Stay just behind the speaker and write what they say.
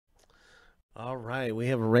All right, we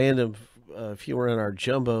have a random. If you were in our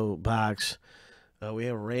jumbo box, we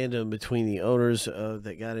have a random between the owners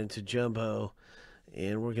that got into jumbo,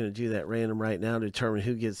 and we're going to do that random right now to determine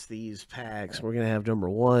who gets these packs. We're going to have number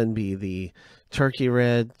one be the turkey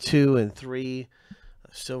red, 2 and 3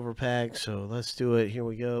 silver pack. So let's do it. Here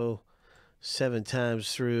we go. 7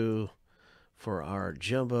 times through for our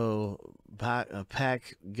jumbo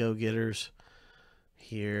pack go getters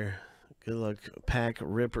here. Good luck, pack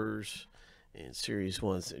rippers. In Series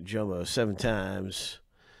 1's Jumbo 7 times.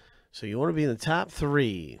 So you want to be in the top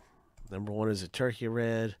 3. Number 1 is a turkey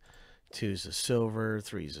red. 2 is a silver.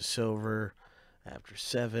 3 is a silver. After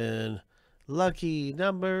 7, lucky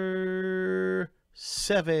number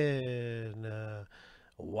 7.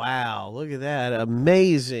 Wow, look at that.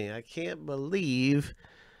 Amazing. I can't believe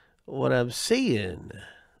what I'm seeing.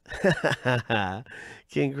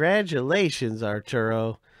 Congratulations,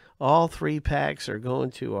 Arturo. All 3 packs are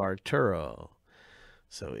going to Arturo.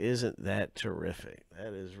 So isn't that terrific?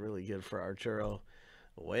 That is really good for Arturo.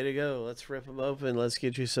 Way to go. Let's rip them open. Let's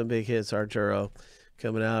get you some big hits, Arturo.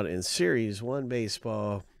 Coming out in Series 1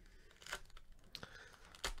 baseball.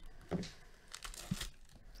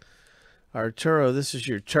 Arturo, this is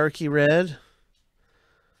your turkey red.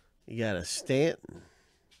 You got a Stanton.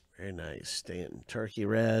 Very nice. Stanton turkey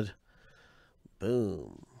red.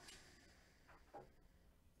 Boom.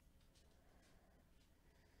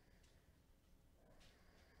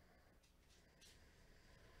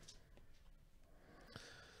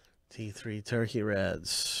 T3 Turkey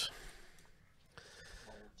Reds.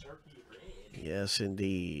 Turkey red. Yes,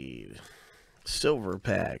 indeed. Silver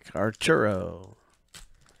pack. Arturo.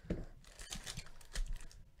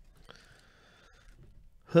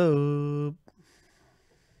 Hope.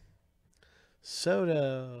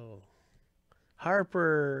 Soto.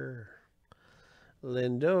 Harper.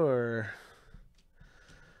 Lindor.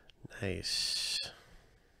 Nice.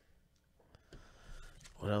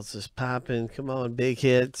 What else is popping? Come on, big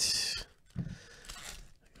hits.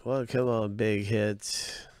 Well, come on, big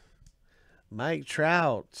hits. Mike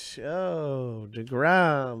Trout. Oh,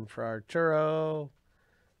 DeGrom for Arturo.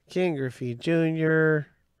 King Griffey Jr.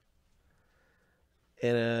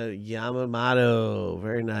 And a Yamamoto.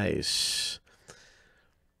 Very nice.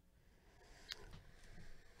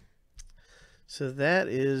 So that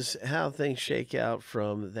is how things shake out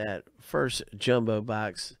from that first jumbo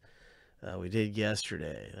box we did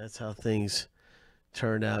yesterday. That's how things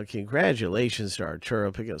turned out. Congratulations to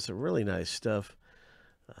Arturo. Pick up some really nice stuff.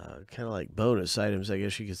 Kind of like bonus items, I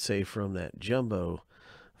guess you could say, from that jumbo,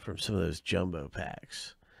 from some of those jumbo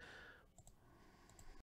packs.